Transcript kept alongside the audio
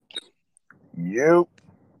You.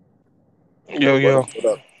 Yo, What up? yo. What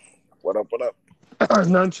up? What up? What up?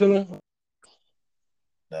 Not chilling.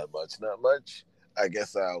 Not much. Not much. I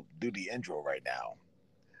guess I'll do the intro right now.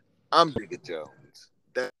 I'm Digga Jones.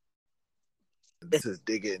 This is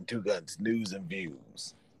Digga and Two Guns News and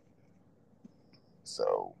Views.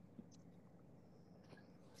 So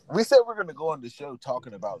we said we're gonna go on the show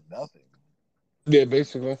talking about nothing. Yeah,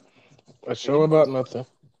 basically. A And you show know, about nothing.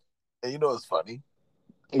 and you know what's funny?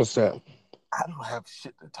 What's that? I don't have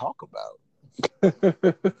shit to talk about.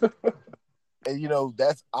 And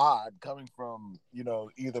that's odd coming from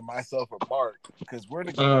either myself or Mark because uh, we're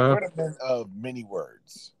the men of many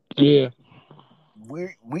words. yeah.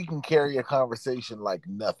 We can carry a conversation like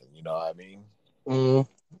nothing. You know what I mean? Mm,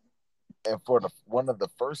 And for the one of the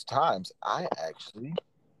first times, I actually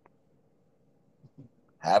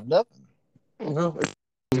have nothing. well,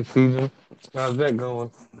 it's season. How's that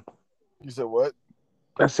going? You said what?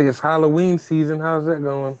 I say it's Halloween season. How's that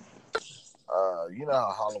going? You know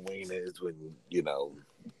how Halloween is when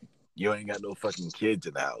you ain't got no fucking kids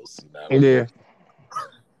in the house. You know what I mean?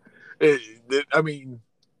 Yeah. I mean,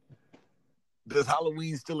 does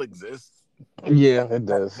Halloween still exist? Yeah, it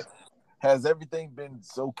does. Has everything been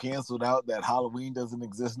so canceled out that Halloween doesn't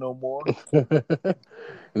exist no more? I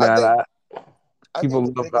nah, think nah. I think People the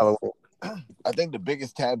love biggest Halloween. I think the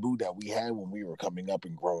biggest taboo that we had when we were coming up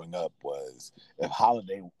and growing up was if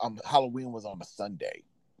Halloween was on a Sunday,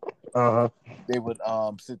 Uh huh. they would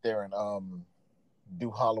sit there and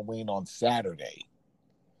do Halloween on Saturday,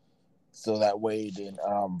 so that way it didn't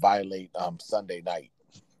violate Sunday night.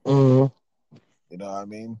 Mm, You know what I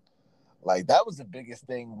mean? Like that was the biggest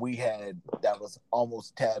thing we had that was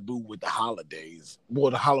almost taboo with the holidays.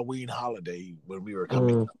 Well, the Halloween holiday when we were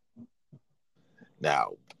coming mm. up.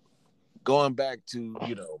 Now, going back to,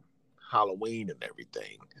 Halloween and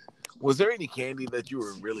everything, was there any candy that you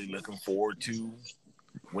were really looking forward to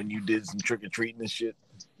when you did some trick or treating and shit?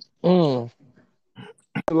 Mm.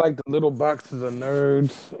 I like the little boxes of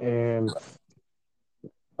nerds and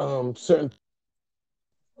certain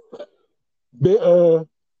uh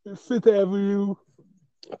Fifth Avenue,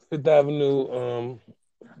 Fifth Avenue,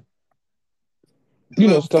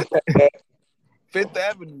 Look, stuff like that. Fifth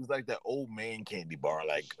Avenue is like that old man candy bar.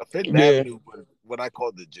 Like a Fifth Yeah. Avenue was what I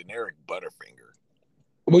call the generic Butterfinger.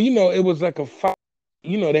 Well, it was like a five.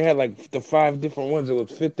 They had like the five different ones. It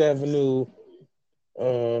was Fifth Avenue.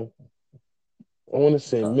 Uh, I want to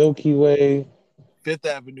say Uh, Milky Way, Fifth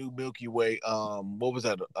Avenue, Milky Way. What was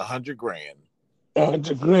that? 100 grand.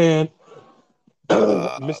 100 grand,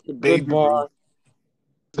 Mr. Good Baby Ruth. Bar,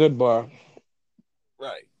 Good Bar.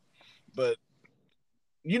 Right. But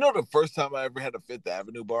the first time I ever had a Fifth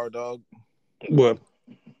Avenue bar, dog, What?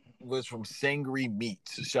 was from Sangre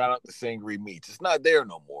Meats. Shout out to Sangre Meats. It's not there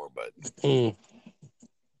no more, but Mm,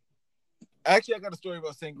 actually, I got a story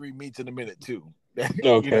about Sangre Meats in a minute too. you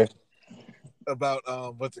know okay. about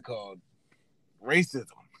what's it called? Racism.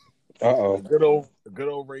 Uh A good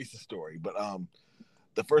old racist story. But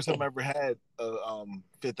the first time I ever had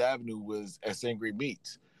Fifth Avenue was at Sangre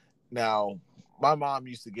Meats. Now, my mom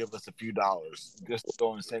used to give us a few dollars just to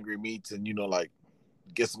go in Sangre Meats and like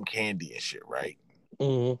get some candy and shit, right?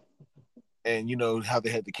 oh. And you know how they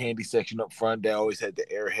had the candy section up front. They always had the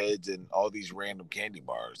Airheads and all these random candy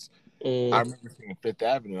bars. I Mm, remember seeing Fifth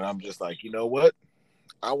Avenue, and I'm just like, you know what?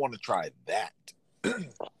 I want to try that.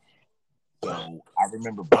 So I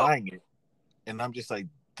remember buying it, and I'm just like,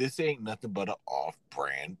 this ain't nothing but an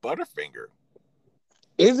off-brand Butterfinger.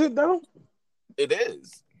 is it though? It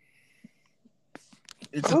is.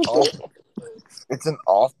 It's an Okay. off. It's an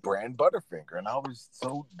off-brand Butterfinger, and I was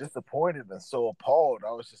so disappointed and so appalled.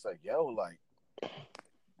 I was just like, yo, like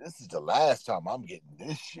this is the last time I'm getting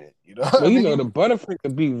this shit. You know what Well, I the mean?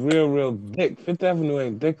 Butterfinger be real, real thick. Fifth Avenue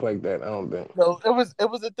ain't thick like that. I don't think. No, it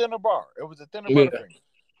was a thinner bar. It was a thinner Yeah. Butterfinger.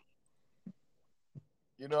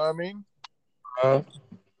 You know what I mean? Uh,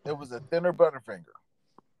 It was a thinner Butterfinger.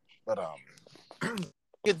 But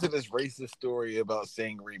get to this racist story about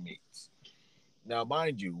Sangre meats. Now,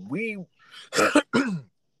 mind you, we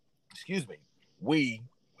excuse me, we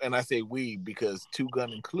and I say we because Two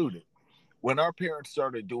Gun included. When our parents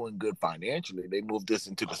started doing good financially, they moved us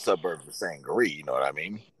into the suburbs of Sangaree. You know what I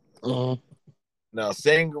mean? uh, Now,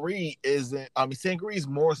 Sangaree isn't. I mean, Sangaree is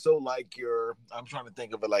more so like your. I'm trying to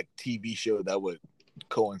think of a like TV show that would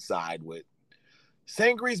coincide with.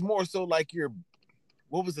 Sangaree is more so like your.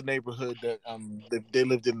 What was the neighborhood that they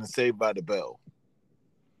lived in Saved by the Bell?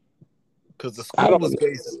 Because the I school was don't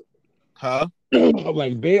based, huh?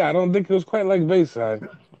 like Bay. I don't think it was quite like Bayside.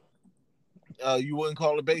 You wouldn't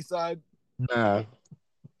call it Bayside. Nah.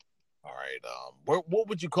 All right. What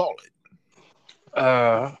would you call it?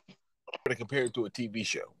 Uh, to compare it to a TV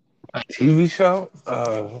show. A TV show?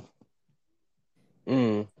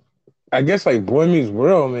 I guess like Boy Meets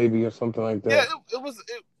World, maybe, or something like Yeah,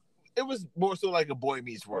 that. it was more so like a Boy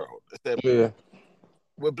Meets World, except Yeah,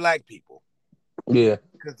 with black people. yeah.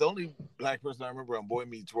 Because the only black person I remember on Boy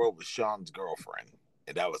Meets World was Sean's girlfriend,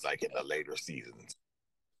 and that was like in the later seasons.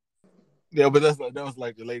 Yeah, but that was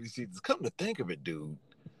like the later seasons. Come to think of it, dude,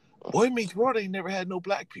 Boy Meets World ain't never had no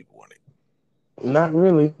black people in it. Not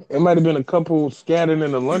really. It might have been a couple scattered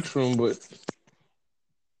in the lunchroom, but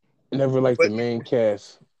never like the But main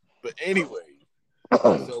cast. but anyway,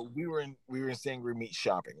 so we were in Sangre Meat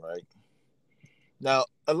shopping, right? Now,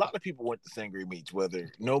 a lot of people went to Sangre Meats, whether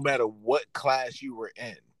no matter what class you were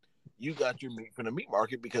in, you got your meat from the meat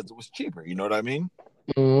market because it was cheaper. You know what I mean?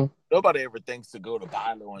 Mm-hmm. Nobody ever thinks to go to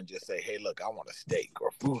Bilo and just say, "Hey, look, I want a steak,"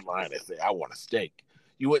 or Food Line and say, "I want a steak."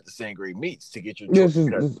 You went to Sangre Meats to get your This choice is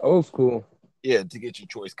cut. this is old school. Yeah, to get your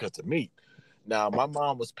choice cuts of meat. Now, my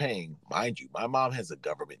mom was paying, mind you, my mom has a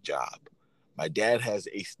government job. My dad has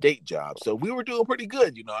a state job, so we were doing pretty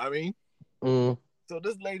good. You know what I mean? Mm, So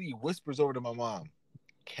this lady whispers over to my mom,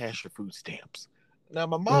 "Cash your food stamps." Now,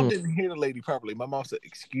 my mom mm, didn't hear the lady properly. My mom said,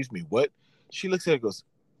 "Excuse me, what?" She looks at her and goes,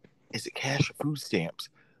 "Is it cash or food stamps?"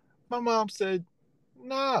 My mom said,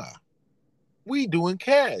 "Nah, we doing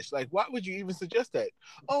cash. Like, why would you even suggest that?"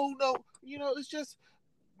 "Oh, no, it's just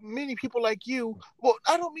many people like you." "Well,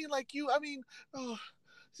 I don't mean like you. I mean, oh,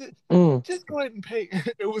 mm. just go ahead and pay."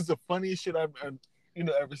 It was the funniest shit I've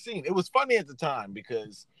ever seen. It was funny at the time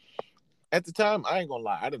because at the time, I ain't gonna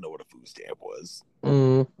lie, I didn't know what a food stamp was.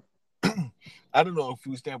 Mm. I didn't know what a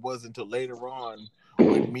food stamp was until later on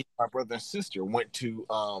when me, my brother, and sister went to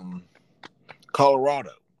Colorado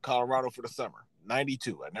for the summer.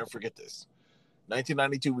 92. I never forget this.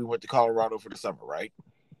 1992, we went to Colorado for the summer, right?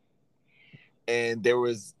 And there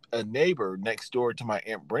was a neighbor next door to my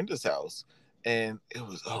Aunt Brenda's house. And it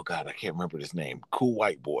was, oh God, I can't remember his name. Cool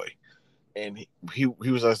white boy. And he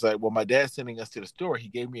was just like, well, my dad's sending us to the store. He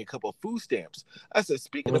gave me a couple of food stamps. I said,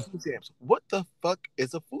 speaking of food stamps, what the fuck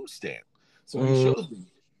is a food stamp? So he Mm. shows me,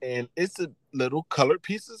 and it's a little colored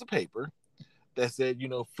pieces of paper that said,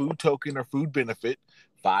 food token or food benefit,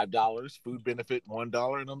 $5, food benefit,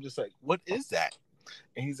 $1. And I'm just like, what is that?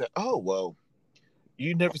 And he's like, oh, well,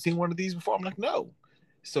 you never seen one of these before? I'm like, no.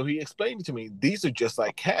 So he explained it to me. These are just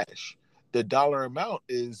like cash. The dollar amount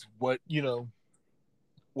is what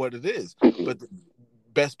it is. But the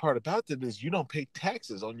best part about it is you don't pay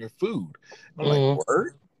taxes on your food. And I'm like, Mm.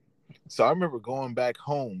 word? So I remember going back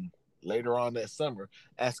home later on that summer,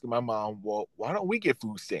 asking my mom, well, why don't we get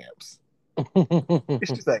food stamps?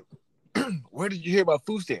 She's like, where did you hear about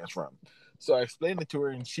food stamps from? So I explained it to her,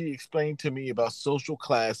 and she explained to me about social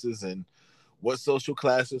classes and what social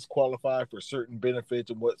classes qualify for certain benefits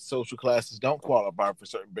and what social classes don't qualify for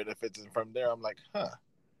certain benefits. And from there, I'm like,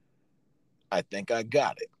 I think I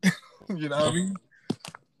got it. You know what I mean?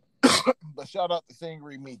 But shout out to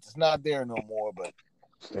Sangre Meats. It's not there no more, but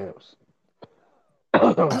Stamps.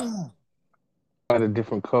 A lot of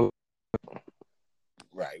different colors.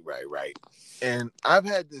 right. And I've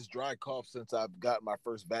had this dry cough since I've got my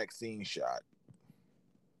first vaccine shot.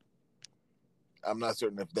 I'm not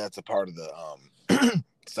certain if that's a part of the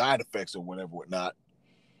side effects or whatnot.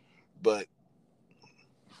 But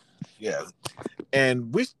yeah.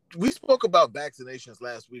 And we spoke about vaccinations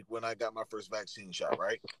last week when I got my first vaccine shot,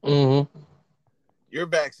 right? Mm-hmm. You're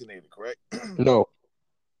vaccinated, correct? No.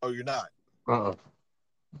 Oh, you're not. Uh-uh.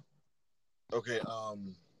 Okay.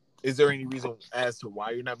 Is there any reason as to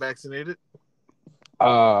why you're not vaccinated?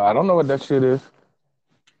 I don't know what that shit is.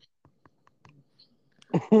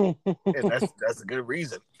 And that's a good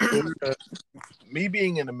reason. Me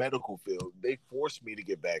being in the medical field, they forced me to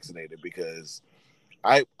get vaccinated because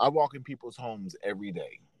I walk in people's homes every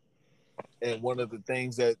day. And one of the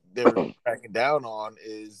things that they're cracking down on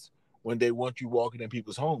is when they want you walking in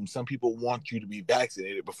people's homes, some people want you to be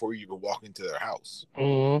vaccinated before you even walk into their house.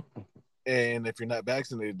 Mm-hmm. And if you're not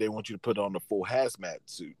vaccinated, they want you to put on the full hazmat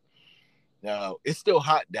suit. Now, it's still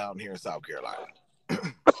hot down here in South Carolina.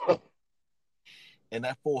 And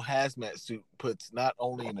that full hazmat suit puts not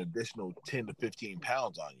only an additional 10 to 15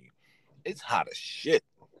 pounds on you, it's hot as shit.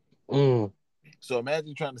 Mm. So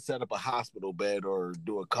imagine trying to set up a hospital bed or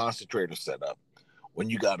do a concentrator setup when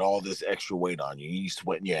you got all this extra weight on you. You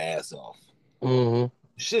sweating your ass off. Mm-hmm.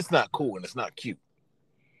 Shit's not cool and it's not cute.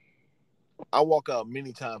 I walk out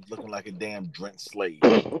many times looking like a damn drenched slave.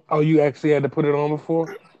 Oh, you actually had to put it on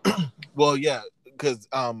before? Well, yeah, because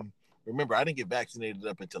remember I didn't get vaccinated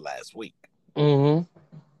up until last week. Mm-hmm.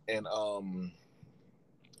 And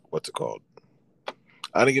what's it called?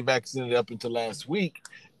 I didn't get vaccinated up until last week.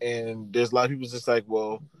 And there's a lot of people just like,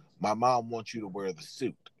 well, my mom wants you to wear the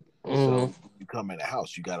suit. So Mm-hmm. you come in the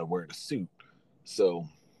house, you got to wear the suit. So,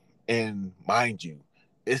 and mind you,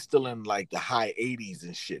 it's still in like the high 80s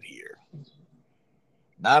and shit here.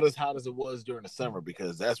 Not as hot as it was during the summer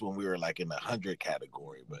because that's when we were like in the 100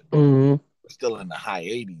 category, but Mm-hmm. we're still in the high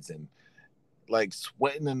 80s. And like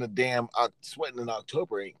sweating in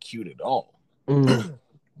October ain't cute at all. Mm-hmm.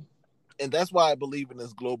 And that's why I believe in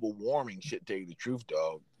this global warming shit, tell you the truth,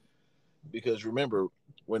 dog. Because remember,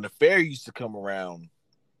 when the fair used to come around,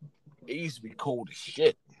 it used to be cold as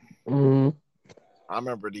shit. Mm-hmm. I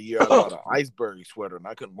remember the year I got an iceberg sweater and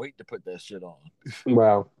I couldn't wait to put that shit on.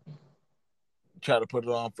 Wow. Try to put it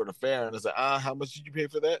on for the fair and it's like, how much did you pay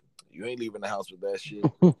for that? You ain't leaving the house with that shit.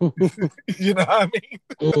 You know what I mean?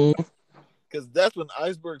 Mm-hmm. Because that's when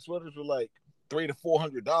iceberg sweaters were like $300 to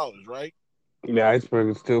 $400, right? The iceberg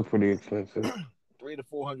is still pretty expensive. $300 to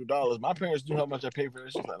 $400. My parents knew how much I paid for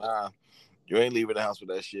that shit. Like, you ain't leaving the house with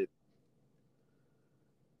that shit.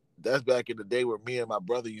 That's back in the day where me and my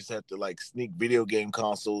brother used to have to like sneak video game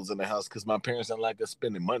consoles in the house because my parents didn't like us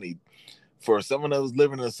spending money. For someone that was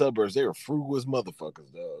living in the suburbs, they were frugal as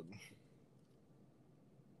motherfuckers, dog.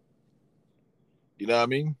 You know what I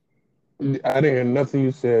mean? I didn't hear nothing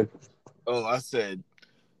you said. Oh, I said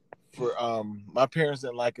for my parents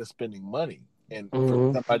didn't like us spending money. And for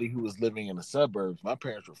Mm-hmm. somebody who was living in the suburbs, my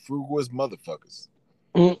parents were frugal as motherfuckers.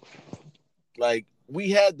 Like we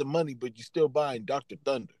had the money, but you still buying Dr.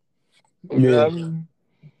 Thunder. You know Yeah. what I mean?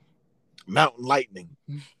 Mountain Lightning.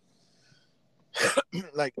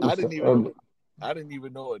 Like I didn't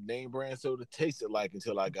even know what name brand soda tasted like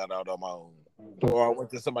until I got out on my own. Or I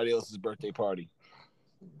went to somebody else's birthday party.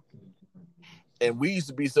 And we used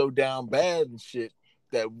to be so down bad and shit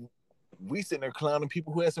that we sitting there clowning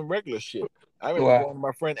people who had some regular shit. I remember Wow. going to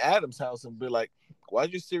my friend Adam's house and be like,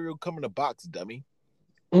 why'd your cereal come in a box, dummy?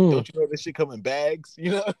 Mm. Don't you know this shit come in bags?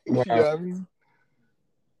 You know? You know Wow. what I mean?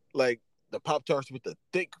 Like the Pop Tarts with the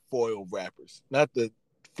thick foil wrappers, not the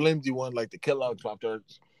flimsy one like the Kellogg's Pop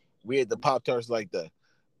Tarts. We had the Pop Tarts like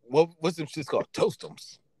what's them shits called?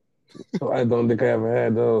 Toastums. I don't think I ever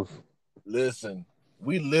had those. Listen,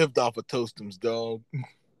 we lived off of Toastums, dog.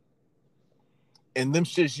 And them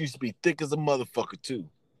shits used to be thick as a motherfucker too.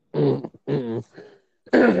 Mm.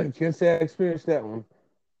 Can't say I experienced that one.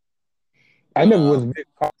 I But never was a big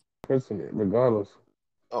pop person, regardless.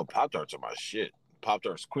 oh, Pop Tarts are my shit. Pop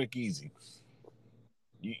Tarts, quick, easy.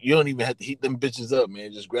 You don't even have to heat them bitches up,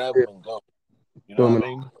 man. Just grab Yeah. them and go. You know Throw what I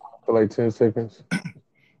them mean? for like 10 seconds.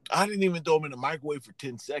 I didn't even throw them in the microwave for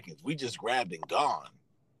 10 seconds. We just grabbed and gone.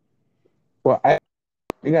 Well,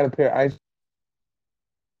 they got a pair of ice.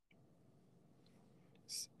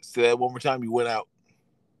 Say that one more time. You went out.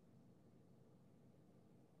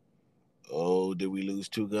 Oh, did we lose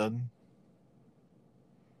Two Gun?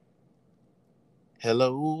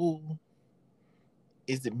 Hello?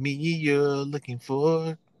 Is it me you're looking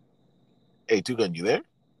for? Hey, Two Gun, you there?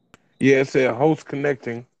 Yeah, it said host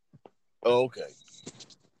connecting. Oh, okay.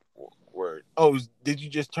 Word. Oh, did you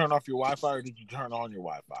just turn off your Wi-Fi or did you turn on your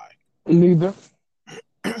Wi-Fi? Neither.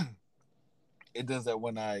 It does that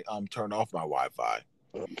when I turn off my Wi-Fi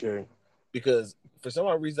Okay. because for some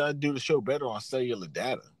odd reason I do the show better on cellular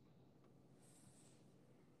data.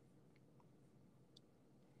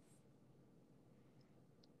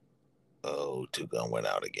 Oh, Two Gun went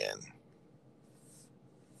out again.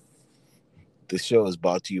 This show is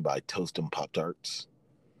brought to you by Toast and Pop Tarts.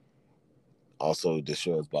 Also, this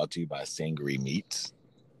show is brought to you by Sangry Meats.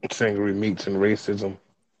 Sangry meats and racism.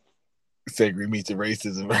 Sangry Meats and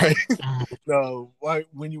racism, right? No, why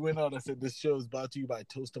when you went on, I said this show is brought to you by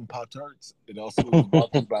Toast and Pop Tarts. It also is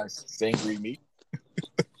brought to you by Sangry Meat.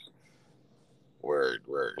 Word,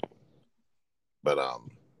 word. But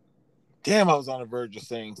damn, I was on the verge of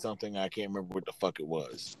saying something. I can't remember what the fuck it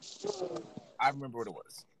was. I remember what it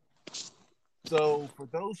was. So, for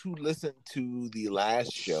those who listened to the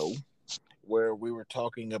last show where we were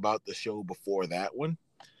talking about the show before that one,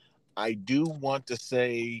 I do want to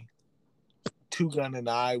say, Two Gun and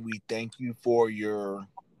I, we thank you for your,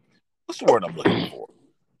 what's the word I'm looking for?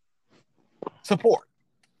 Support.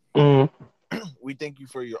 Mm. We thank you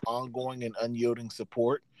for your ongoing and unyielding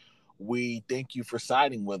support. We thank you for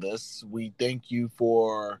siding with us. We thank you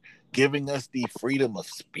for giving us the freedom of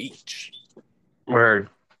speech. Right.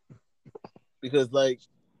 Because, like,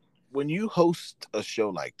 when you host a show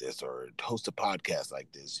like this or host a podcast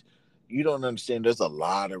like this, you don't understand there's a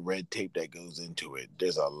lot of red tape that goes into it.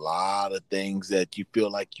 There's a lot of things that you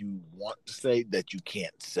feel like you want to say that you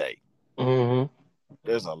can't say. Mm-hmm.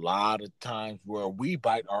 There's a lot of times where we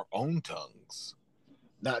bite our own tongues,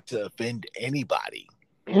 not to offend anybody.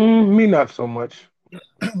 Me, not so much.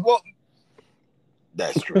 Well,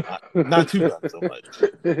 That's true. Not Two Gun so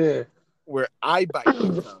much. Where I bite my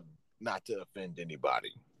tongue not to offend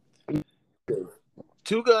anybody.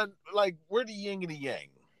 Two Gun, like, we're the yin and the yang.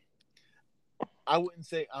 I wouldn't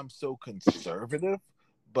say I'm so conservative,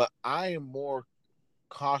 but I am more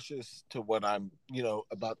cautious to what I'm,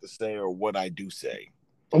 about to say or what I do say.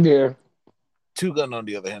 Yeah. Two Gun, on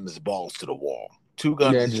the other hand, is balls to the wall. Two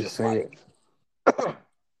Gun Yeah, is just just say like,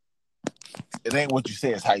 it ain't what you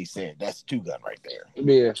say, it's how you say it. That's Two Gun right there.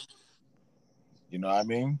 Yeah. You know what I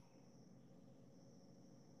mean?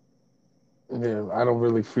 Yeah, I don't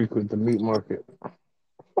really frequent the meat market.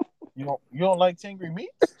 You don't like Tangry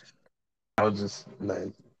Meats? I was just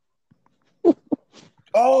like,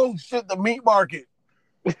 Oh shit, the meat market.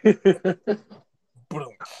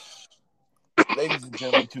 Ladies and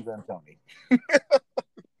gentlemen, Two Gun Tony.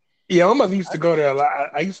 yeah, my mother used to go there a lot.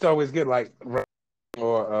 I used to always get like,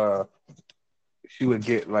 or she would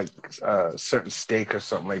get like certain steak or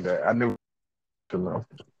something like that. I never know.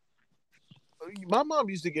 My mom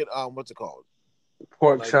used to get what's it called?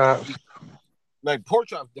 Pork Like chops. like pork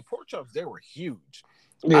chops. The pork chops, they were huge.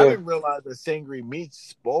 I Yeah. didn't realize that Sangry Meats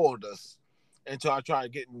spoiled us until I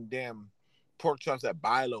tried getting damn pork chops at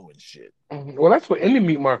Bilo and shit. Well, that's what any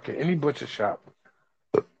meat market, any butcher shop.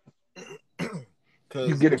 You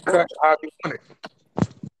Because get it cut how you want it.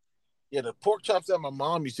 yeah, the pork chops that my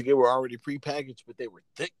mom used to get were already prepackaged, but they were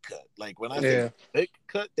thick cut. Like when I say Yeah. thick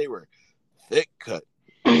cut, they were thick cut,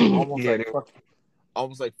 almost yeah.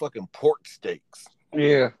 almost like fucking pork steaks.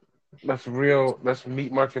 Yeah. That's real. That's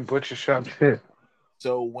meat market butcher shop shit.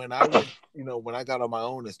 So when I went, when I got on my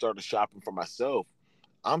own and started shopping for myself,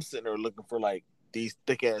 I'm sitting there looking for like these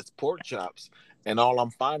thick ass pork chops, and all I'm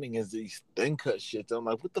finding is these thin cut shits. I'm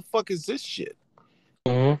like, what the fuck is this shit?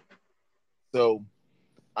 Mm-hmm. So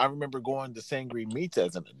I remember going to Sangry Meats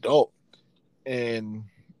as an adult, and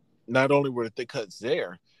not only were the thick cuts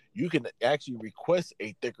there, you can actually request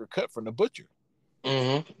a thicker cut from the butcher.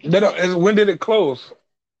 Mm-hmm. When did it close?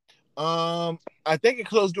 I think it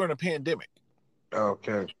closed during the pandemic.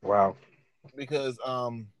 Okay. Wow. Because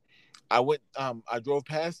I drove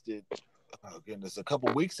past it. Oh goodness, a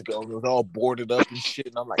couple weeks ago, it was all boarded up and shit,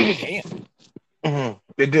 and I'm like, damn. Mm-hmm.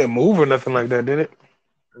 It didn't move or nothing like that, did it?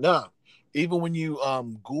 Nah. Even when you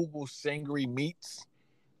Google Sangry Meats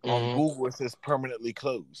on Google, it says permanently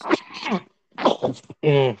closed.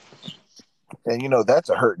 Mm. And that's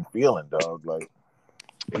a hurting feeling, dog.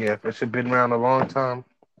 Yeah, it should have been around a long time.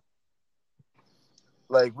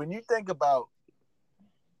 Like when you think about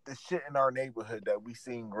the shit in our neighborhood that we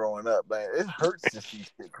seen growing up, man, it hurts to see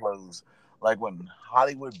shit close. Like when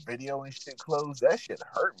Hollywood Video and shit closed, that shit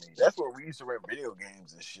hurt me. That's where we used to rent video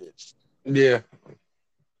games and shit. Yeah.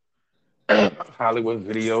 Hollywood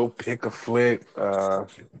Video, Pick a Flick. Oh,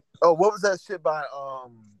 what was that shit by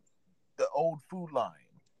the old Food Line?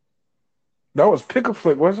 That was Pick a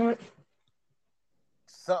Flick, wasn't it?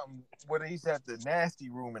 Something where they used to have the nasty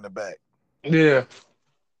room in the back. Yeah.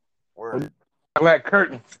 Where Black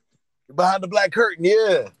Curtain. behind the black curtain,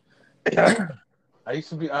 yeah. I used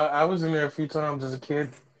to be. I was in there a few times as a kid.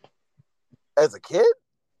 As a kid?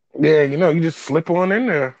 Yeah, you just flip on in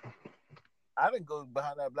there. I didn't go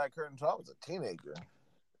behind that black curtain until I was a teenager.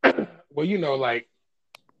 Well, like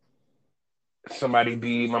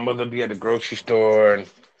my mother be at the grocery store, and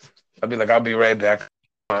I'd be like, I'll be right back.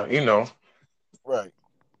 Right.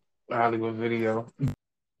 Hollywood Video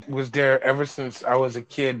was there ever since I was a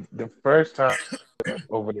kid. The first time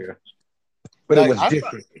over there, but it Like, was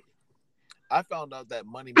different. I found out that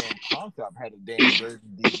Money Man Pawn Shop had a damn dirty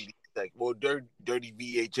DVD section, well, dirty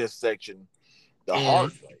VHS section the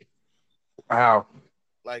hard way. Wow.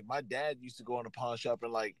 Like my dad used to go in the pawn shop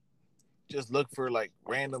and like just look for like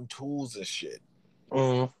random tools and shit.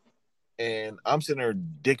 And I'm sitting there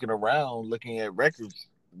dicking around looking at records.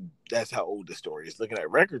 That's how old the story is. Looking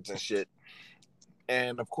at records and shit.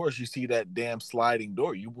 And of course, you see that damn sliding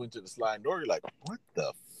door. You went to the sliding door. You're like, what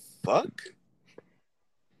the fuck?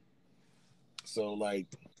 So, like,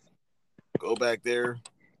 go back there,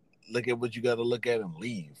 look at what you got to look at, and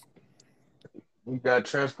leave. We got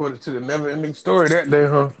transported to the never-ending story that day,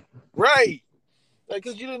 huh? Right. Like,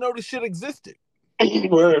 because you didn't know this shit existed.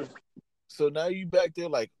 Word. So now you back there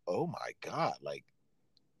like, oh my God, like,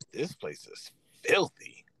 this place is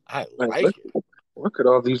filthy. I like it. Look at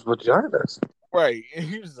all these vaginas. Right. And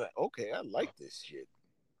he was like, okay, I like this shit.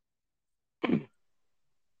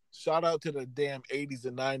 Shout out to the damn 80s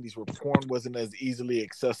and 90s where porn wasn't as easily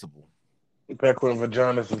accessible. Back when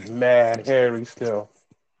vaginas was mad hairy still.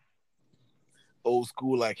 Old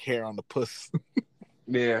school, like hair on the puss.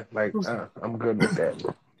 Yeah, like, I'm good with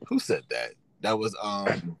that. Who said that? That was,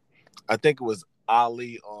 I think it was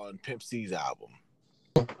Ali on Pimp C's album.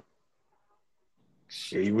 Yeah,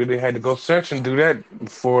 you really had to go search and do that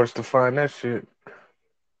for us to find that shit.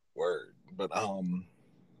 Word. But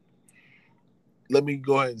let me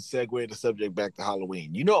go ahead and segue the subject back to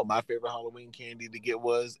Halloween. You know what my favorite Halloween candy to get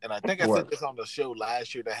was? And I think I said What? this on the show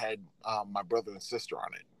last year that had my brother and sister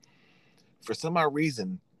on it. For some odd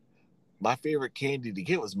reason, my favorite candy to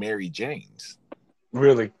get was Mary Jane's.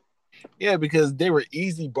 Really? Yeah, because they were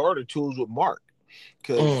easy barter tools with Mark.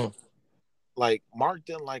 Because, Mm, like, Mark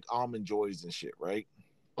didn't like almond joys and shit, right?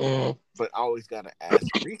 mm. But I always got to ask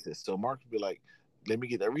Reese's. So Mark would be like, let me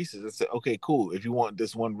get that Reese's. I said, okay, cool. If you want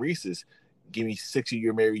this one Reese's, give me 6 of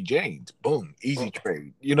your Mary Janes. Boom. Easy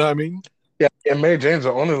trade. You know what I mean? Yeah, yeah, Mary Jane's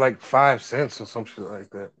are only like 5 cents or some shit like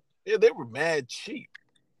that. Yeah, they were mad cheap.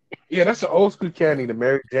 Yeah, that's the old school candy. The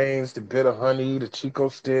Mary Janes, the bitter honey, the Chico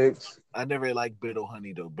sticks. I never liked Biddle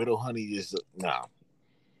Honey though. Biddle Honey is no,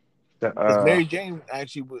 The because Mary Jane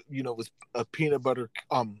actually, was a peanut butter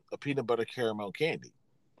caramel candy.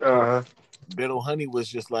 uh Biddle Honey was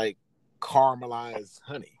just like caramelized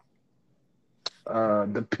honey,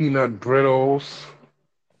 the peanut brittles.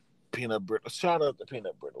 peanut brittle. Shout out to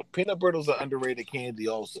peanut brittle. Peanut brittles are underrated candy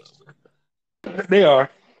also. They are.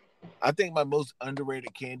 I think my most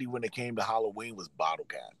underrated candy when it came to Halloween was bottle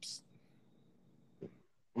caps.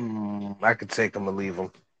 I could take them or leave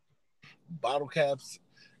them. Bottle caps,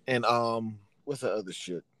 and what's the other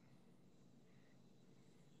shit?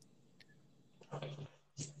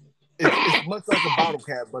 It's much like a bottle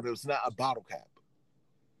cap, but it's not a bottle cap.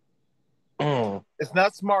 Mm. It's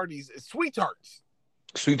not Smarties. It's Sweet Tarts.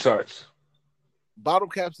 Sweet tarts. Bottle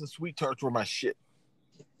caps and Sweet Tarts were my shit.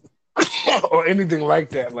 Or anything like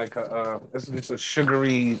that. Like it's just a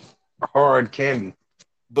sugary, hard candy.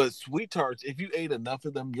 But Sweet Tarts, if you ate enough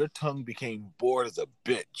of them, your tongue became bored as a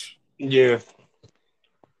bitch. Yeah.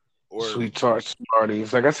 Or Sweet tarts,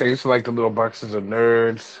 Smarties. Like I say, it's like the little boxes of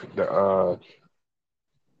nerds. The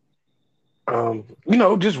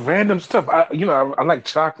just random stuff. I like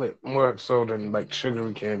chocolate more so than like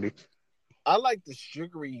sugary candy. I like the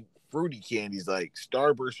sugary, fruity candies. Like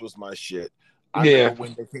Starburst was my shit. I remember Yeah.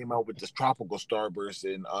 when they came out with this tropical Starburst,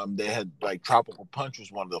 and they had like tropical punch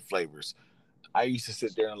was one of the flavors. I used to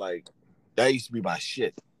sit there and like that used to be my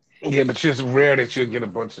shit. Yeah, but it's rare that you'll get a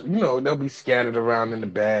bunch of, they'll be scattered around in the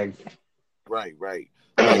bag. Right, right.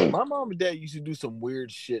 Like my mom and dad used to do some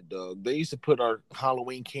weird shit, dog. They used to put our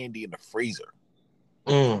Halloween candy in the freezer,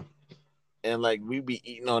 Mm. and like we'd be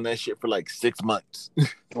eating on that shit for like 6 months.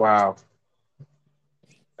 Wow.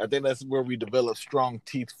 I think that's where we developed strong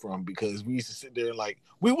teeth from because we used to sit there and like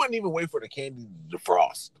we wouldn't even wait for the candy to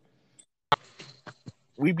defrost.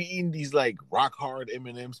 We'd be eating these like rock hard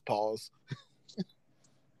M&M's paws.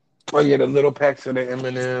 Oh yeah, the little packs of the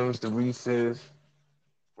M&Ms, the Reese's.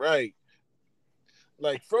 Right.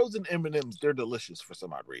 Like frozen M&Ms, they're delicious for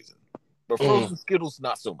some odd reason. But Mm. frozen Skittles,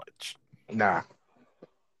 not so much. Nah.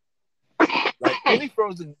 Like any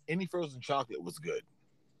frozen chocolate was good.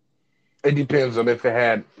 It depends on if it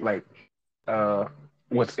had like uh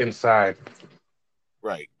what's inside.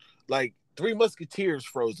 Right. Like Three Musketeers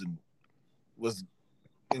frozen was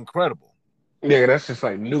incredible. Yeah, that's just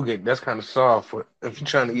like nougat. That's kind of soft. If you're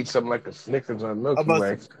trying to eat something like a Snickers or a I Milky must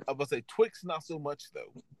Way, I must say Twix not so much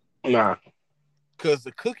though. nah. Because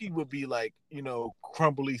the cookie would be like,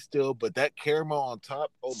 crumbly still, but that caramel on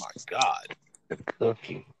top, oh my God.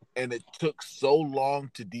 Cookie. And it took so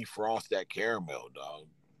long to defrost that caramel,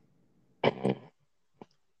 dog.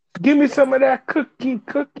 Give me some of that cookie.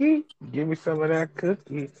 Give me some of that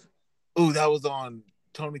cookie. Ooh, that was on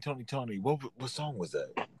Tony, Tony, Tony. What song was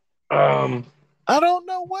that? Um, I don't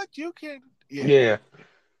know what you can. Yeah, yeah,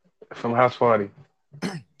 from House Party.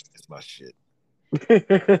 it's my shit.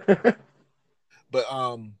 But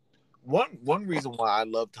one reason why I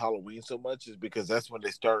loved Halloween so much is because that's when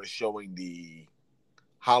they started showing the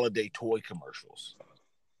holiday toy commercials.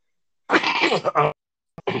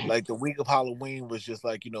 Like the week of Halloween was just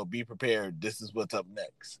like, be prepared. This is what's up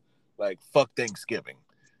next. Like fuck Thanksgiving.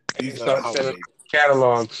 These are the Start sending holiday.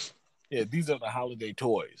 catalogs. Yeah, these are the holiday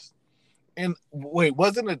toys. And wait,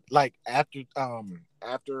 wasn't it like after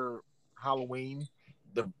Halloween,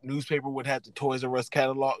 the newspaper would have the Toys R Us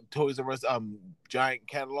catalog, Toys R Us giant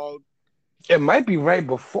catalog? It might be right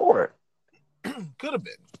before it. Could have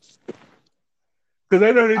been. Because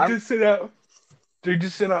I know they I just sent out. They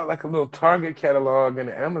just sent out like a little Target catalog and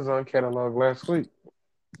an Amazon catalog last week.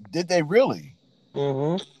 Did they really?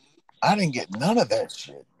 Mm-hmm. I didn't get none of that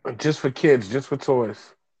shit. Just for kids, just for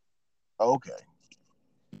toys. Okay.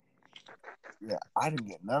 Yeah, I didn't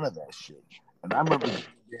get none of that shit. And I remember the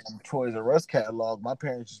damn Toys R Us catalog. My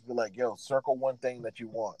parents just be like, "Yo, circle one thing that you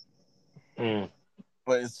want." Mm.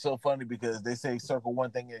 But it's so funny because they say circle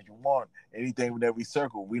one thing as you want. Anything that we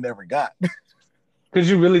circle, we never got. Because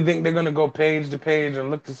you really think they're gonna go page to page and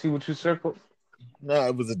look to see what you circled? No,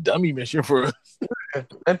 it was a dummy mission for us.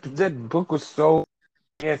 That book was so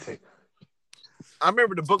gigantic. I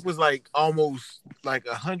remember the book was like almost like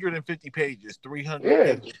 150 pages, 300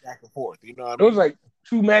 Yeah, pages back and forth. You know what I it was mean? like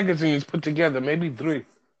two magazines put together, maybe three.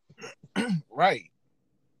 Right.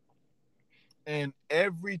 And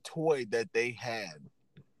every toy that they had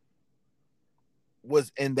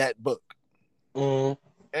was in that book. Mm.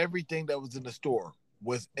 Everything that was in the store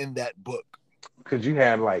was in that book. Because you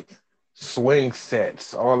had like swing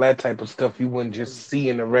sets, all that type of stuff you wouldn't just see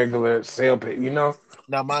in the regular sale page, you know?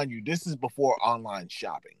 Now, mind you, this is before online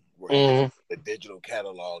shopping, where you Mm. the digital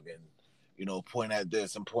catalog and point at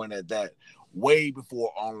this and point at that. Way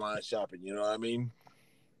before online shopping, you know what I mean?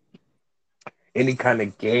 Any kind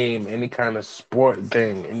of game, any kind of sport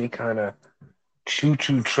thing, any kind of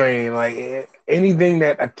choo-choo train, like anything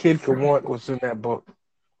that a kid could want was in that book.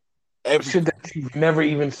 Shit Everything. that you've never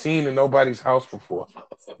even seen in nobody's house before.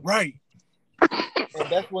 Right. And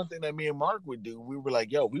that's one thing that me and Mark would do. We were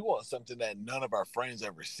like, yo, we want something that none of our friends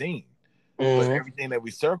ever seen. But Mm. everything that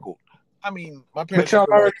we circled. I mean, my But parents y'all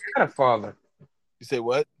were like, already had a father. you say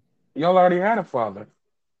what? Y'all already had a father.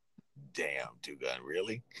 Damn, Two Gun,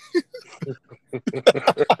 really?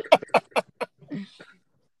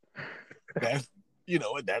 That's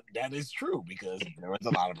that is true because there was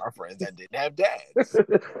a lot of our friends that didn't have dads.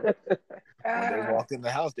 When they walked in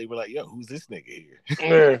the house, they were like, yo, who's this nigga here?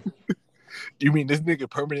 Yeah. You mean this nigga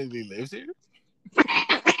permanently lives here?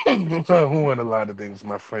 Who won a lot of things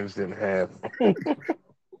my friends didn't have.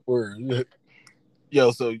 Word.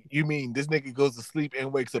 Yo, so you mean this nigga goes to sleep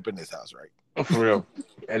and wakes up in this house, right? For real.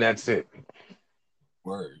 And that's it.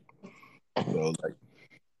 Word. So like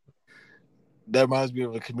that reminds me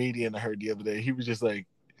of a comedian I heard the other day. He was just like,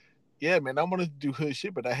 yeah, man, I wanted to do hood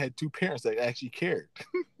shit, but I had two parents that actually cared.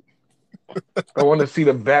 I want to see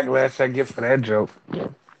the backlash I get for that joke.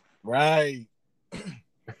 Right.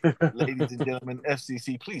 Ladies and gentlemen,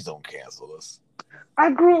 FCC, please don't cancel us.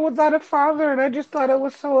 I grew up without a father and I just thought it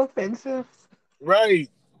was so offensive. Right.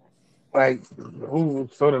 Like, ooh,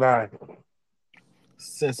 so did I.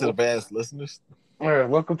 Sensitive ass listeners. All right,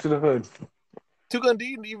 welcome to the hood. Two Gun, do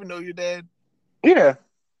you even know your dad? Yeah,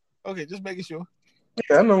 Okay, just making sure.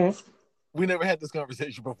 yeah, I know. We never had this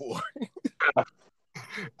conversation before.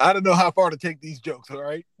 I don't know how far to take these jokes, all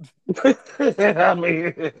right? I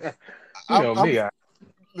mean, you know I'm me.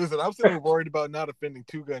 listen, I'm still worried about not offending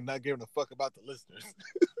Two Gun, not giving a fuck about the listeners.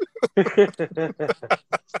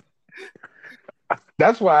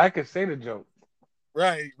 That's why I could say the joke.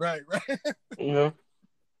 Right. You know?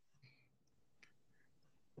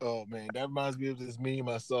 Oh man, that reminds me of this meme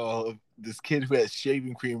I saw of this kid who had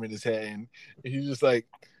shaving cream in his hand. And he's just like,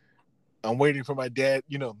 I'm waiting for my dad,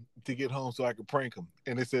 to get home so I could prank him.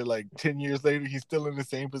 And they said like 10 years later, he's still in the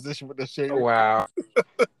same position with the shaving. Wow.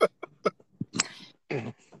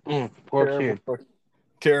 Poor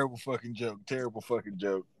Terrible fucking joke. Terrible fucking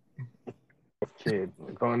joke. kid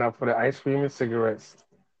going out for the ice cream and cigarettes.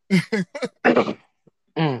 You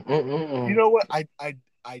know what?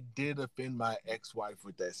 I did offend my ex-wife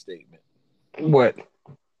with that statement. What?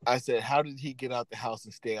 I said, how did he get out the house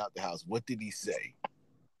and stay out the house? What did he say?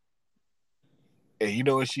 And you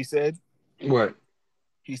know what she said? What?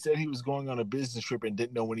 He said he was going on a business trip and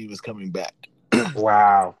didn't know when he was coming back.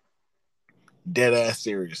 Wow. Dead ass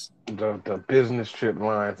serious. The business trip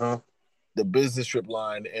line, huh? The business trip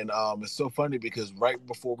line. And it's so funny because right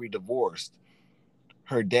before we divorced,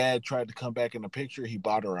 her dad tried to come back in the picture. He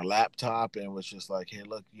bought her a laptop and was just like, hey,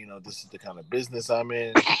 look, this is the kind of business I'm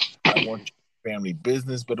in. I want your family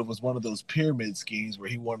business. But it was one of those pyramid schemes where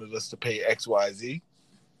he wanted us to pay XYZ.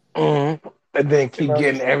 Mm-hmm. And then keep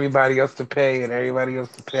getting everybody else to pay and everybody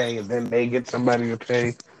else to pay. And then they get somebody to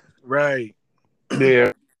pay. Right.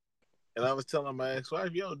 Yeah. And I was telling my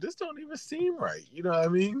ex-wife, yo, this don't even seem right. You know what I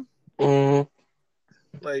mean? Mm-hmm.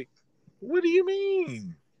 Like, what do you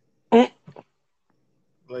mean? Mm-hmm.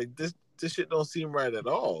 Like, this shit don't seem right at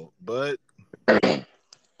all. But hey,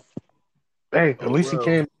 at least he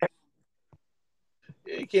came back.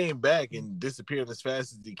 He came back and disappeared as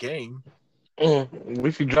fast as he came. At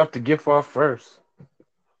least he dropped the gift off first.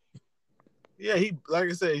 Yeah, like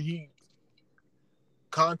I said, he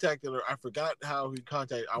contacted her. I forgot how he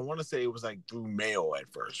contacted. I want to say it was like through mail at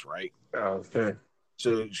first, right? Oh, okay.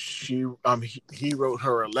 So he wrote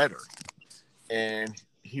her a letter, and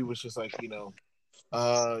he was just like,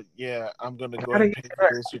 yeah, I'm gonna go and pay for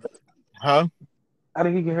this. Huh? How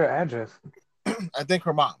did he get her address? I think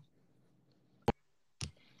her mom.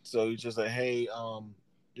 So he's just like, hey,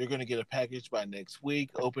 You're going to get a package by next week.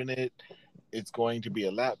 Open it. It's going to be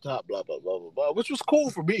a laptop, blah, blah, blah, blah, blah, which was cool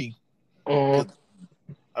for me. Mm-hmm. Because,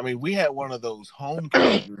 I mean, we had one of those home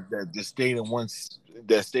computers that just stayed in one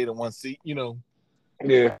seat, you know.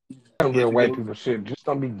 Yeah. Kind of You had real to white go. people shit. Just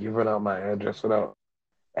don't be giving out my address without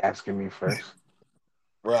asking me first.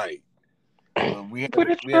 Right. But But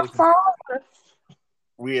it's your father.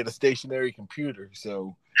 we had a stationary computer,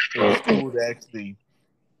 so it was cool to actually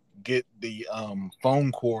get the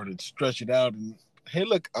phone cord and stretch it out and hey,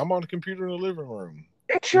 look, I'm on the computer in the living room.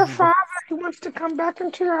 It's This your is the father. He wants to come back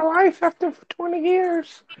into your life after 20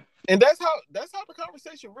 years. and that's how the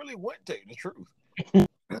conversation really went. To tell you the truth,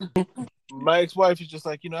 my ex-wife is just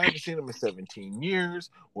like, I haven't seen him in 17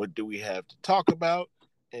 years. What do we have to talk about?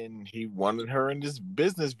 And he wanted her in this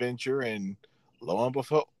business venture, and lo and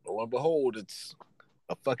behold, it's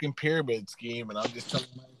a fucking pyramid scheme. And I'm just telling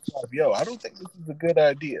myself, yo, I don't think this is a good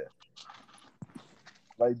idea.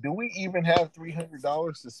 Like, do we even have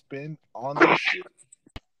 $300 to spend on this shit?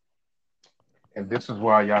 And this is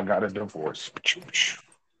why y'all got a divorce.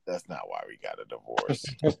 That's not why we got a divorce.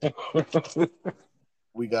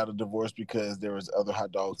 We got a divorce because there was other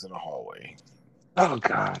hot dogs in the hallway. Oh,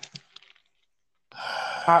 God.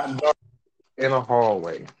 Hot dog in a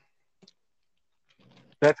hallway.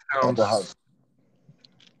 That Other hot, sounds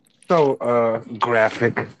so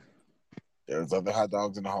graphic. there was other hot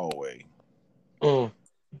dogs in the hallway. Mm.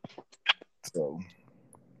 So,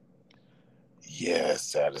 yeah, as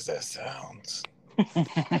sad as that sounds.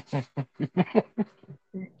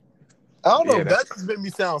 I don't know. Yeah, That just made me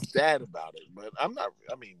sound sad about it, but I'm not.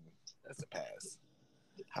 I mean, that's a pass.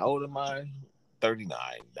 How old am I? 39.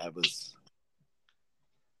 That was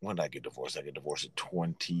when did I get divorced? I got divorced at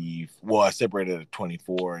 20. Well, I separated at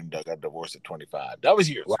 24 and I got divorced at 25. That was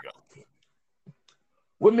years wow. ago.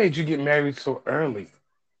 What made you get married so early?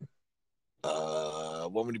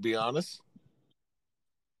 Want me to be honest?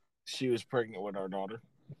 She was pregnant with our daughter.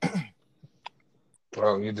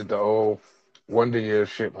 Well, you did the old Wonder Year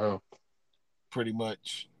shit, huh? Pretty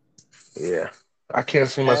much. Yeah. I can't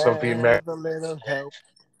see myself being married. Have a little help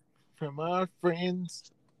from our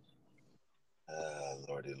friends.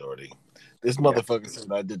 Lordy, lordy. This Yeah. motherfucker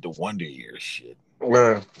said I did the Wonder Year shit.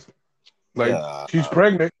 Like, Yeah. she's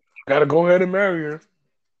pregnant. Gotta go ahead and marry her.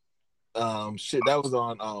 Shit, that was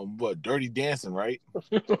on what, Dirty Dancing, right?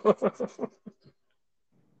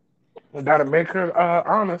 Gotta make her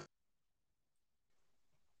honest.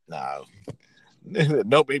 Nah.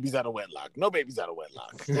 No babies out of wedlock. No babies out of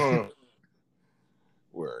wedlock. Mm.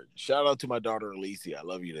 Word. Shout out to my daughter Alicia. I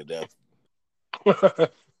love you to death.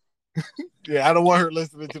 Yeah, I don't want her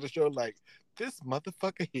listening to the show like this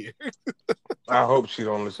motherfucker here. I hope she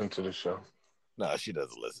don't listen to the show. No, she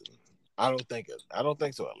doesn't listen. I don't think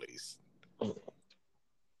so, at least. Like,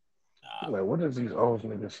 what is these old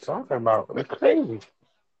niggas talking about? They're crazy.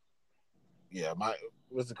 Yeah,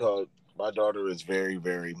 what's it called? My daughter is very,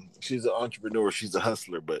 very. She's an entrepreneur. She's a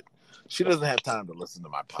hustler, but she doesn't have time to listen to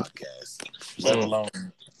my podcast, let alone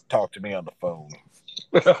talk to me on the phone.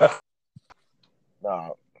 Nah,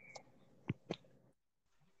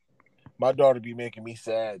 my daughter be making me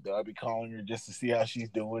sad though. I be calling her just to see how she's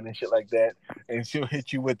doing and shit like that, and she'll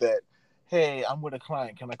hit you with that. Hey, I'm with a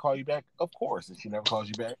client. Can I call you back? Of course. And she never calls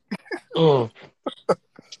you back. Mm.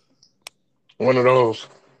 One of those.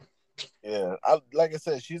 Yeah, like I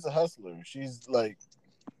said, she's a hustler. She's like,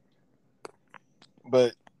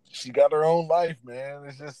 but she got her own life, man.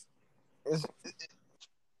 It's.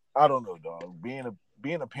 I don't know, dog.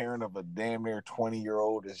 Being a parent of a damn near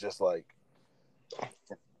 20-year-old is just like,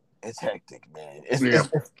 it's hectic, man.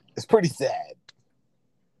 It's pretty sad.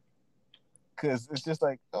 Cause it's just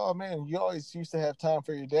like, oh man, you always used to have time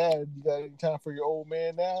for your dad. You got any time for your old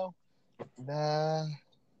man now? Nah.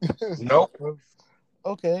 Nope.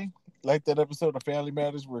 Okay. Like that episode of Family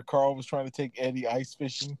Matters where Carl was trying to take Eddie ice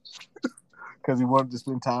fishing because he wanted to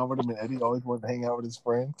spend time with him, and Eddie always wanted to hang out with his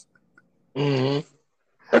friends. Mm-hmm.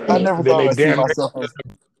 I never Then thought they I'd see damn myself as,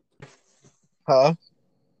 huh?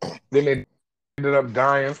 then they ended up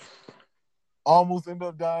dying. Almost end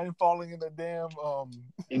up dying, falling in the damn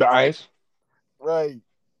The ice. right.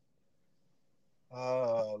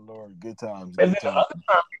 Oh Lord, good times, And good then the times. other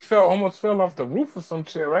time he almost fell off the roof or some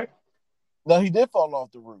shit, right? No, he did fall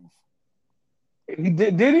off the roof. He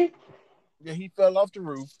did he? Yeah, he fell off the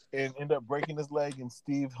roof and ended up breaking his leg, and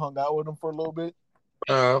Steve hung out with him for a little bit.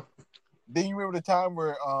 Uh Then you remember the time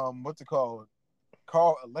where what's it called?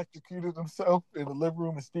 Carl electrocuted himself in the living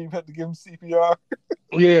room and Steve had to give him CPR.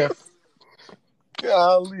 yeah.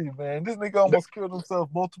 Golly, man. This nigga almost killed himself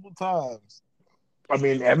multiple times. I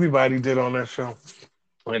mean, everybody did on that show.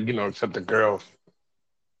 Like, except the girls.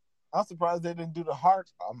 I'm surprised they didn't do the heart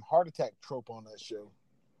attack trope on that show.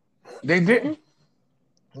 They didn't?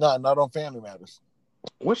 No, not on Family Matters.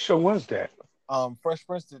 What show was that? Fresh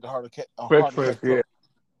Prince did the Fresh heart Prince, attack yeah. trope.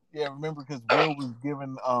 Yeah, remember because Will was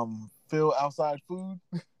giving Phil outside food,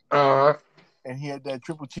 Uh and he had that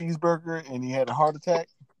triple cheeseburger, and he had a heart attack,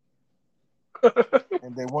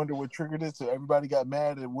 and they wondered what triggered it. So everybody got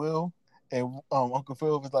mad at Will, and Uncle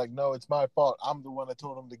Phil was like, "No, it's my fault. I'm the one that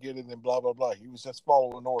told him to get it," and blah blah blah. He was just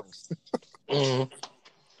following orders. mm.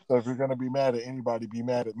 So if you're gonna be mad at anybody, be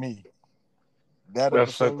mad at me. That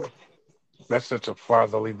That's such episode, that's such a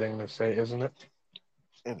fatherly thing to say, isn't it?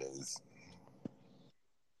 it is.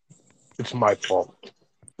 It's my fault.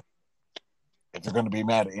 If you're gonna be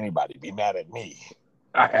mad at anybody, be mad at me.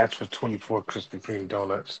 I asked for 24 Krispy Kreme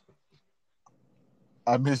donuts.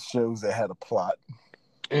 I miss shows that had a plot.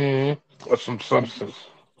 Or some substance.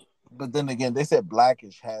 But then again, they said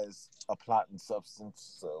Blackish has a plot and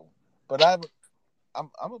substance. So, but I'm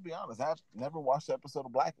gonna be honest. I've never watched an episode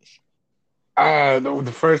of Blackish.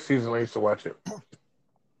 The first season I used to watch it. It was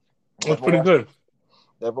Never pretty watched. good.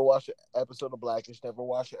 Never watched an episode of Blackish. Never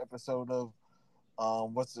watched an episode of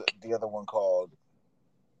what's the other one called?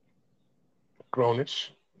 Grownish.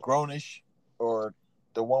 Grownish, or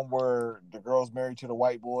the one where the girl's married to the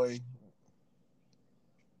white boy.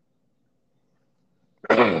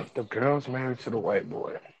 The girl's married to the white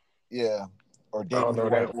boy. Yeah, or I don't dating the know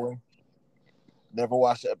white that. boy. Never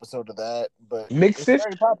watched an episode of that, but it's Mixish?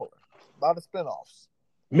 very popular. A lot of spinoffs.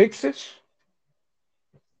 Mixish?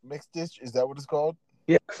 Mixed Dish, is that what it's called?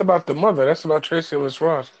 Yeah, that's about the mother. That's about Tracy Ellis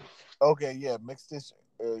Ross. Okay, yeah, Mixed Dish.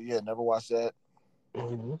 Yeah, never watched that.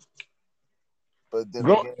 Mm-hmm. But then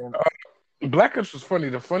Grow- again, Blackish was funny.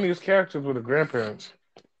 The funniest characters were the grandparents.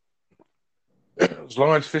 It was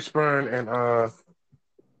Lawrence Fishburne and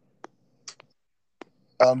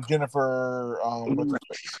Jennifer, what's her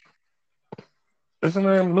face? isn't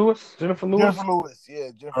her name Lewis? Jennifer Lewis? Jennifer Lewis. Yeah,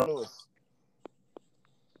 Jennifer Lewis.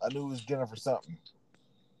 I knew it was Jennifer something.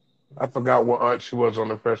 I forgot what aunt she was on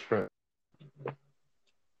the Fresh Prince.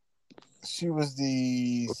 She was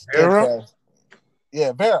the Vera? steadfast.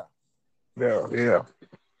 Yeah, Vera. Yeah.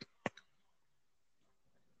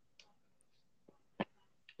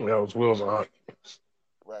 That was Will's aunt.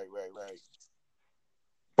 Right.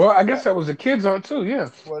 Well, I guess that was the kid's aunt too, yeah.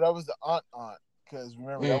 Well, that was the aunt, because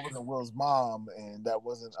remember that Mm. wasn't Will's mom, and that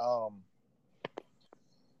wasn't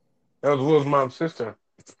That was Will's mom's sister.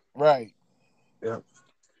 right. Yeah.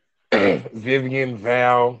 Vivian,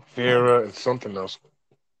 Val, Vera, and something else.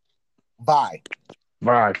 Vi.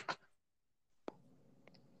 Bye.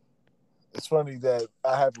 It's funny that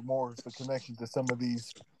I have more of a connection to some of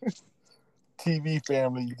these TV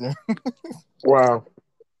families than Wow.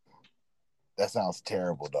 that sounds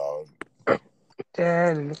terrible, dog.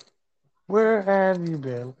 Daddy, where have you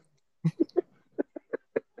been?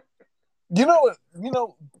 You know what?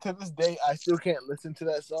 To this day, I still can't listen to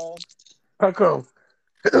that song. How come?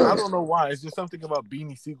 I don't know why. It's just something about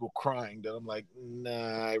Beanie Siegel crying that I'm like, nah,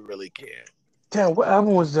 I really can't. Damn, what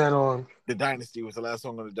album was that on? The Dynasty was the last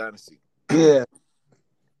song on the Dynasty. Yeah.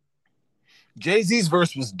 Jay-Z's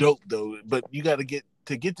verse was dope though, but you got to get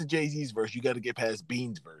to Jay-Z's verse, you got to get past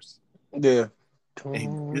Bean's verse. Yeah.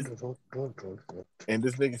 And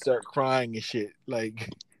this nigga start crying and shit. Like,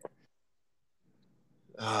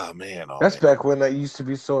 oh man. That's back when I used to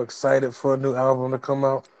be so excited for a new album to come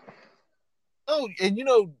out. Oh, and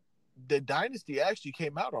the Dynasty actually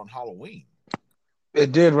came out on Halloween.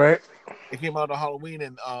 It did, right? It came out on Halloween,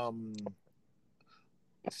 and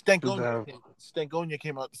Stankonia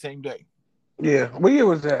came out the same day. Yeah. What year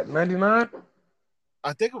was that? 99?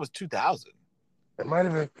 I think it was 2000. It might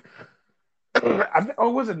have been.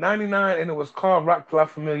 Was it 99? And it was called Rock La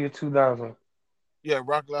Familia 2000. Yeah,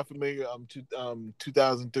 Rock La Familia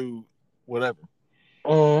 2000 through whatever.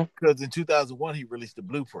 Mm-hmm. Because in 2001 he released the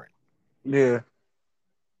Blueprint. Yeah.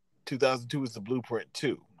 2002 is the Blueprint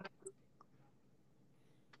 2.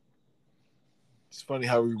 It's funny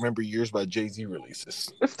how we remember years by Jay-Z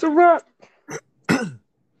releases. It's the Rock.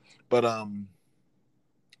 But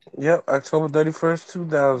Yep, October 31st,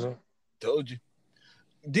 2000. told you.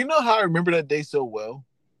 Do you know how I remember that day so well?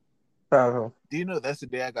 Do you know that's the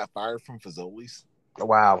day I got fired from Fazoli's?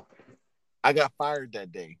 Wow. I got fired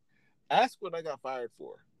that day. Ask what I got fired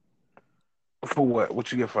for. For what?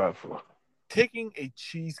 What you get fired for? Taking a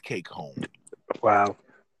cheesecake home. Wow.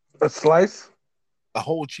 A slice? A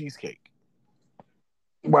whole cheesecake.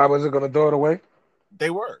 Why was it going to throw it away? They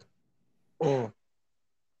were. Mm.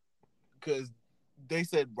 Because they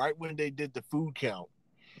said right when they did the food count,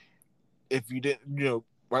 if you didn't,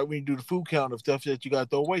 right when you do the food count of stuff that you got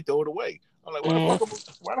to throw it away. I'm like, Mm-hmm.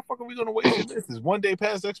 why the fuck are we gonna waste this? It's 1 day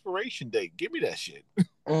past expiration date. Give me that shit.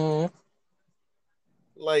 Mm-hmm.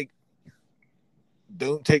 Like,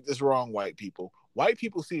 don't take this wrong, white people. White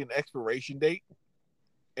people see an expiration date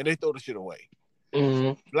and they throw the shit away.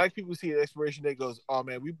 Mm-hmm. Black people see an expiration date, goes, oh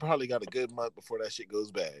man, we probably got a good month before that shit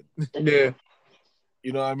goes bad. Yeah.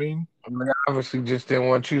 You know what I mean? I mean, I obviously just didn't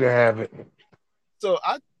want you to have it. So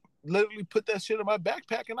I literally put that shit in my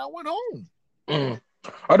backpack and I went home. Mm.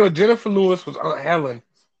 Although Jennifer Lewis was Aunt Helen.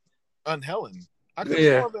 Aunt Helen. I could have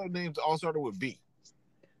Yeah. sworn their names all started with B.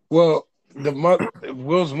 Well,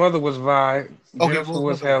 Will's mother was Vi. Okay, Jennifer Will's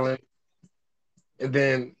was mother. Helen. And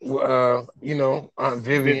then, Aunt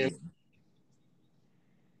Vivian.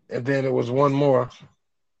 And then it was one more.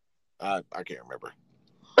 I can't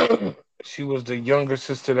remember. She was the younger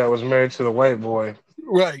sister that was married to the white boy.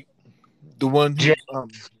 Right. The one who Jan-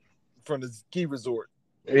 from the ski resort.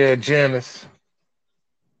 yeah, Janice.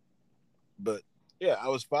 But yeah, I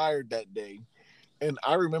was fired that day. And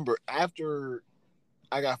I remember after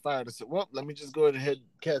I got fired, I said, well, let me just go ahead,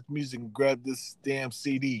 Cat Music, and grab this damn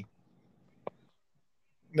CD.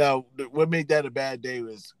 Now, what made that a bad day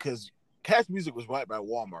was because Cat Music was right by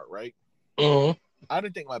Walmart, right? Mm-hmm. I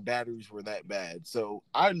didn't think my batteries were that bad. So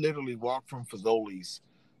I literally walked from Fazoli's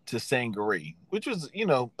to Sangaree, which was,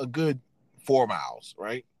 a good 4 miles,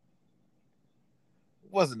 right?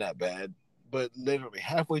 Wasn't that bad. But literally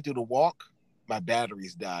halfway through the walk, my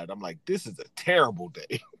batteries died. I'm like, this is a terrible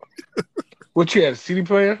day. What you had, a CD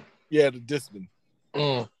player? Yeah, the Discman.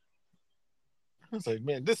 Mm. I was like,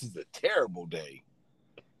 man, this is a terrible day.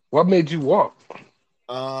 What made you walk?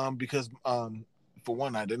 Because for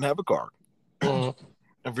one, I didn't have a car. Mm.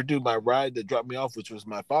 And for two, my ride that dropped me off, which was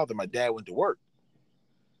my father, my dad went to work.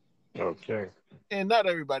 Okay. And not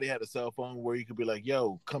everybody had a cell phone where you could be like,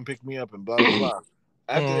 yo, come pick me up and blah, blah, blah.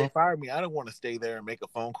 After they fired me, I didn't want to stay there and make a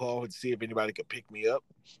phone call to see if anybody could pick me up.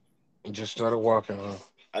 You just started walking, huh?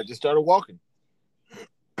 I just started walking.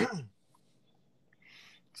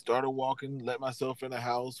 Let myself in the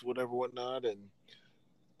house, whatever, whatnot. And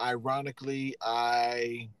ironically,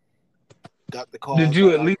 I got the call. Did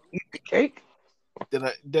you at least eat the cake? Did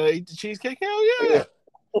I eat the cheesecake? Hell yeah.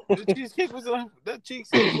 The cheesecake was in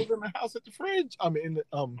the house at the fridge. I mean,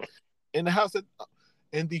 in the house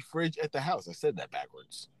in the fridge at the house. I said that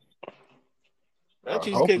backwards. That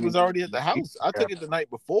cheesecake was already at the house. I took it the night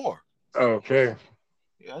before. Okay.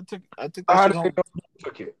 Yeah, I took that How shit did home. you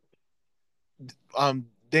took it?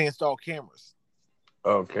 They installed cameras.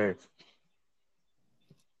 Okay.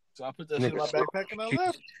 So I put that shit in my backpack and I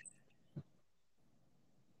left.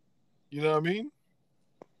 You know what I mean?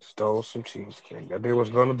 Stole some cheesecake that they was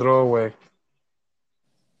gonna throw away.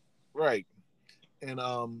 Right. And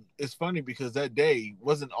it's funny because that day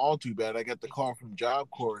wasn't all too bad. I got the call from Job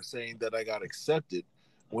Corps saying that I got accepted.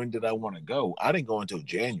 When did I want to go? I didn't go until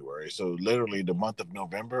January. So literally the month of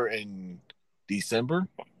November and December,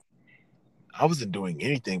 I wasn't doing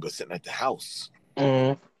anything but sitting at the house.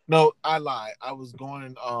 Mm-hmm. No, I lied. I was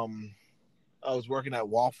going I was working at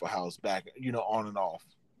Waffle House back, on and off.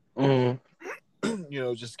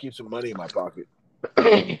 Mm-hmm. Just to keep some money in my pocket.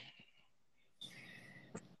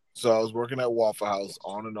 So I was working at Waffle House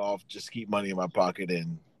on and off, just to keep money in my pocket,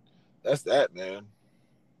 and that's that, man.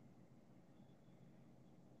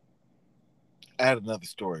 I had another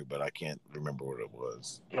story, but I can't remember what it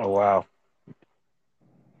was. Oh wow.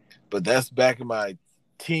 But that's back in my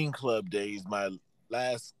teen club days, my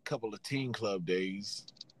last couple of teen club days.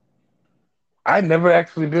 I never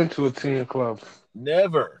actually been to a teen club.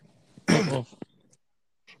 Never.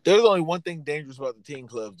 There's only one thing dangerous about the teen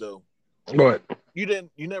clubs, though. What? You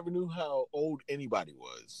never knew how old anybody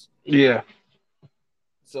was. Yeah.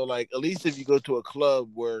 So, like, at least if you go to a club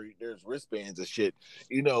where there's wristbands and shit,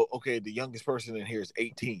 okay, the youngest person in here is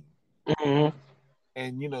 18. Mm-hmm.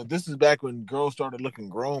 And, this is back when girls started looking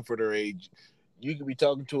grown for their age. You could be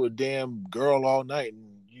talking to a damn girl all night, and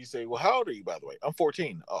you say, well, how old are you, by the way? I'm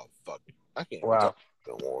 14. Oh, fuck. I can't talk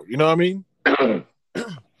no more. You know what I mean?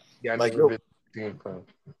 Yeah, I like, never been to a teen club.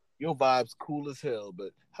 Your vibe's cool as hell,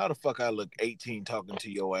 but how the fuck I look 18 talking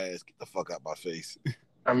to your ass? Get the fuck out my face.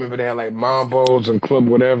 I remember they had like Mambo's and Club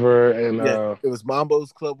whatever, and it was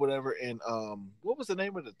Mambo's Club whatever, and what was the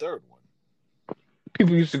name of the third one?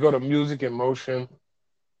 People used to go to Music in Motion.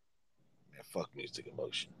 Man, fuck Music in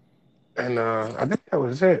Motion. And I think that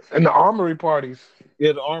was it. And the Armory parties.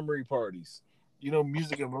 Yeah, the Armory parties.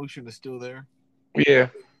 Music in Motion is still there. Yeah.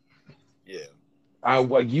 Yeah. I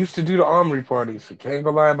used to do the Armory parties. So can't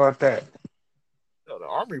go lie about that. No, the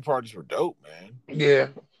Armory parties were dope, man. Yeah.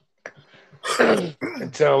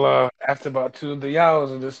 Until after about 2 of the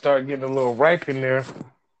hours, it just started getting a little ripe in there.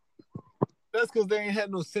 that's because they ain't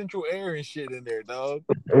had no central air and shit in there, dog.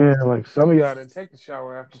 Yeah, like some of y'all didn't take a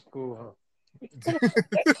shower after school,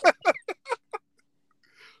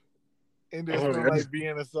 And huh? they smell like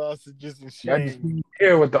Vienna sausages and I just shame.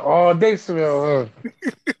 here with the all day smell, huh?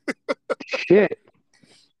 Shit.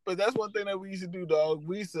 But that's one thing that we used to do, dog.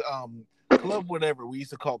 We used to club whatever. We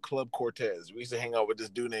used to call Club Cortez. We used to hang out with this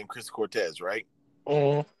dude named Chris Cortez, right?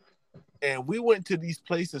 Mm, And we went to these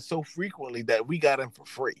places so frequently that we got in for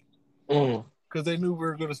free. mm. Because they knew we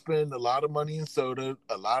were going to spend a lot of money in soda,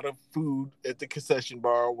 a lot of food at the concession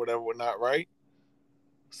bar, or whatever, whatnot, right?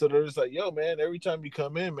 So they're just like, yo, man, every time you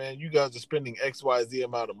come in, man, you guys are spending XYZ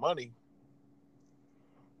amount of money.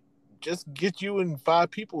 Just get you and 5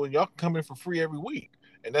 people and y'all can come in for free every week.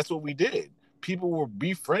 And that's what we did. People were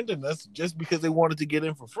befriending us just because they wanted to get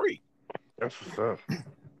in for free. That's what's up.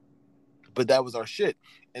 But that was our shit.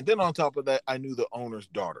 And then on top of that, I knew the owner's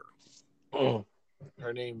daughter. Mm.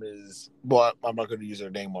 Her name is, well, I'm not going to use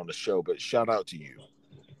her name on the show, but shout out to you.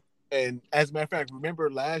 And as a matter of fact, remember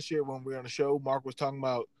last year when we were on the show, Mark was talking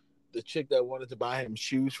about the chick that wanted to buy him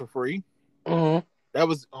shoes for free? Mm. That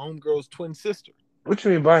was Homegirl's twin sister. What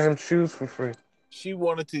you mean buy him shoes for free? She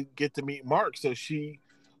wanted to get to meet Mark, so she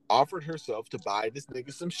offered herself to buy this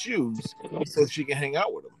nigga some shoes so she can hang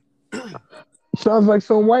out with him. Sounds like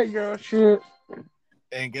some white girl shit.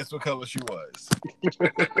 And guess what color she was?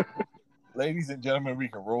 Ladies and gentlemen, we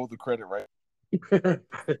can roll the credit right.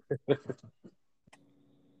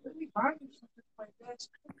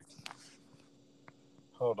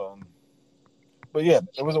 Hold on. But yeah,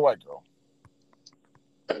 it was a white girl.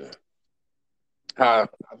 I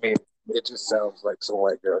mean, it just sounds like some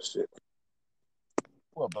white girl shit.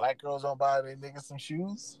 Well, black girls don't buy their niggas some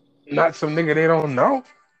shoes? Not some nigga they don't know.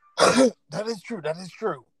 That is true. That is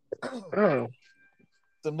true. Mm.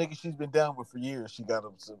 Some nigga she's been down with for years. She got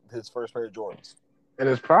him his first pair of Jordans. And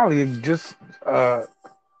it's probably just a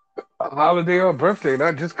holiday or birthday,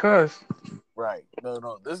 not just cuz. Right.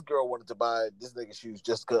 No. This girl wanted to buy this nigga shoes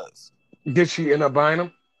just cuz. Did she end up buying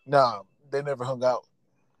them? Nah, they never hung out.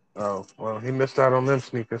 Oh, well, he missed out on them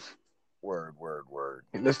sneakers. Word.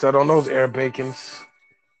 He missed out on those Air Bacons.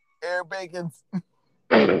 Air Bacons.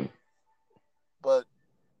 But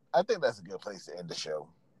I think that's a good place to end the show.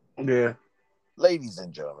 Yeah. Ladies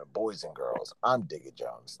and gentlemen, boys and girls, I'm Digga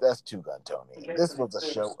Jones. That's Two Gun Tony. This was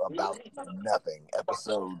a show about nothing.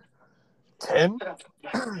 Episode 10?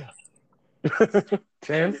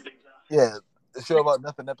 10? Yeah, the show about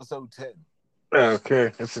nothing, episode 10.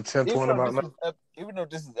 Okay, it's the 10th one about nothing. Even though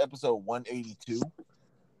this is episode 182,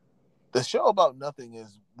 the show about nothing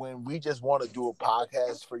is when we just want to do a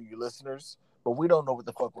podcast for you listeners, but we don't know what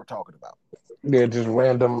the fuck we're talking about. Yeah, just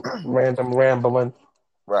random rambling.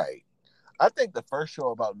 Right. I think the first show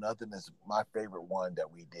about nothing is my favorite one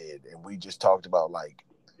that we did, and we just talked about like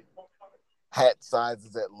hat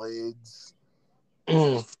sizes at lids,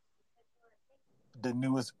 Mm. the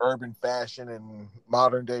newest urban fashion and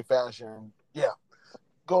modern day fashion. Yeah,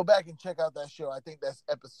 go back and check out that show. I think that's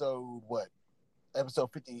episode what?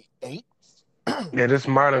 Episode 58. Yeah, this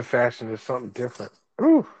modern fashion is something different.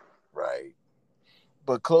 Ooh. Right.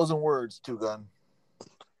 But closing words, Two Gun.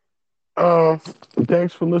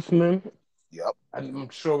 Thanks for listening. Yep. I'm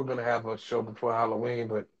sure we're gonna have a show before Halloween,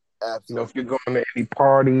 but Absolutely. if you're going to any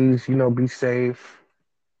parties, be safe.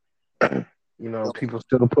 People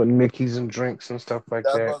still putting Mickeys in drinks and stuff like I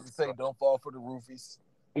was that. about to say, don't fall for the roofies.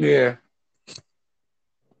 Yeah.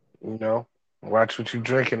 Watch what you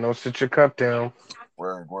drinking. Don't sit your cup down.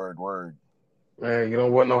 Word. Man, you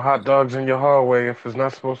don't want no hot dogs in your hallway if it's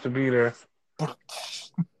not supposed to be there.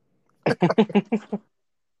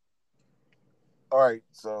 All right,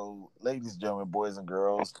 so ladies and gentlemen, boys and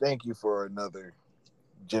girls, thank you for another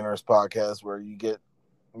generous podcast where you get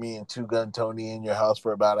me and Two Gun Tony in your house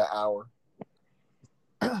for about an hour.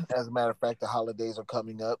 As a matter of fact, the holidays are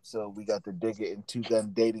coming up, so we got the Digga and Two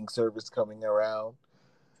Gun dating service coming around.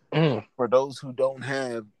 Mm. For those who don't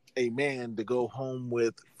have a man to go home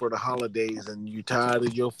with for the holidays and you're tired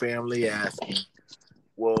of your family asking,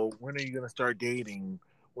 well, when are you going to start dating?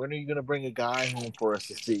 When are you going to bring a guy home for us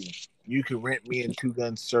to see? You can rent me and Two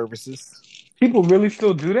Gun services. People really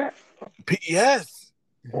still do that? Yes.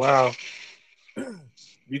 Wow.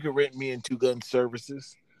 You can rent me and Two Gun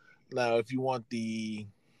services. Now, if you want the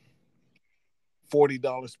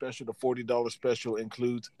 $40 special, the $40 special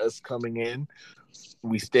includes us coming in.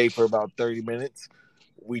 We stay for about 30 minutes.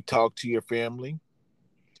 We talk to your family.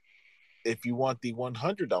 If you want the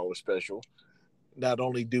 $100 special, not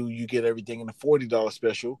only do you get everything in the $40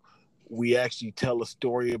 special, we actually tell a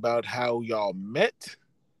story about how y'all met.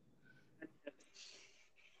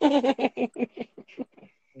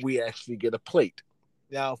 We actually get a plate.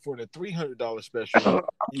 Now for the $300 special, I'm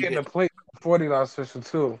you getting a get plate for $40 special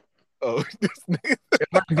too. oh It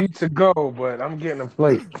might be to go, but I'm getting a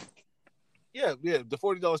plate. yeah, the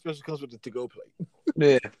 $40 special comes with the to-go plate.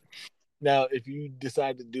 Yeah. Now, if you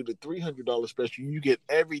decide to do the $300 special, you get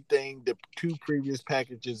everything the two previous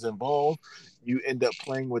packages involved. You end up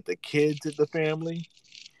playing with the kids at the family,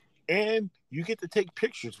 and you get to take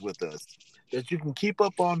pictures with us that you can keep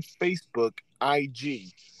up on Facebook,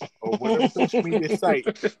 IG, or whatever social media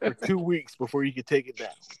site for 2 weeks before you can take it down.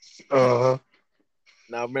 Uh-huh.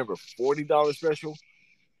 Now, remember, $40 special,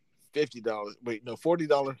 $50. Wait, no, $40,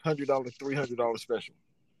 $100, $300 special.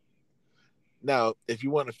 Now, if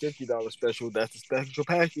you want a $50 special, that's a special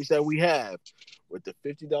package that we have. With the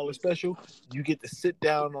 $50 special, you get to sit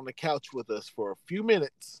down on the couch with us for a few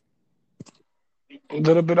minutes, A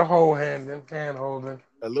little bit of hand holding.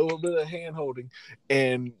 a little bit of hand holding,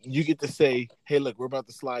 and you get to say, "Hey, look, we're about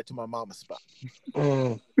to slide to my mama's spot."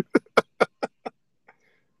 Mm.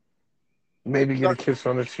 Maybe get a kiss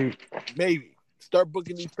on the cheek. Maybe start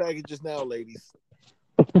booking these packages now, ladies.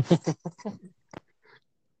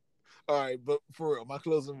 All right, but for real, my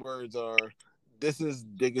closing words are: this is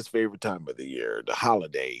Digga's favorite time of the year, the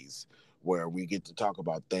holidays, where we get to talk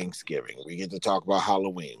about Thanksgiving, we get to talk about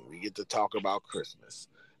Halloween, we get to talk about Christmas,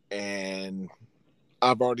 and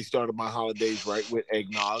I've already started my holidays right with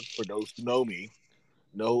eggnog. For those who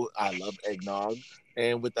know I love eggnog.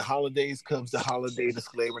 And with the holidays comes the holiday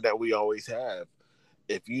disclaimer that we always have.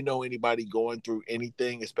 If you know anybody going through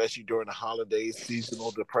anything, especially during the holidays,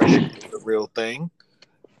 seasonal depression is a real thing.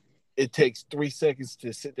 It takes 3 seconds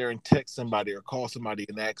to sit there and text somebody or call somebody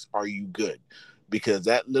and ask, "Are you good?" Because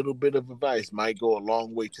that little bit of advice might go a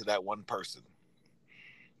long way to that one person.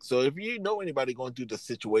 So if you know anybody going through the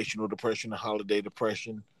situational depression, the holiday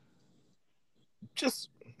depression, just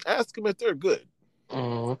ask them if they're good.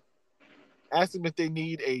 Mm. Ask them if they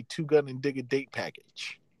need a two gun and dig a date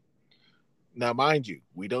package. Now, mind you,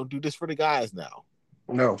 we don't do this for the guys now.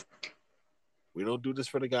 No. We don't do this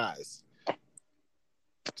for the guys.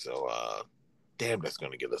 So, damn, that's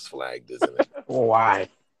going to get us flagged, isn't it? Why?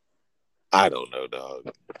 I don't know,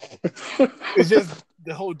 dog. It's just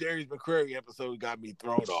the whole Darius McCrary episode got me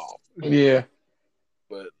thrown off. Yeah.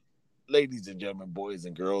 But, ladies and gentlemen, boys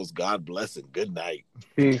and girls, God bless and good night.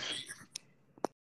 Peace.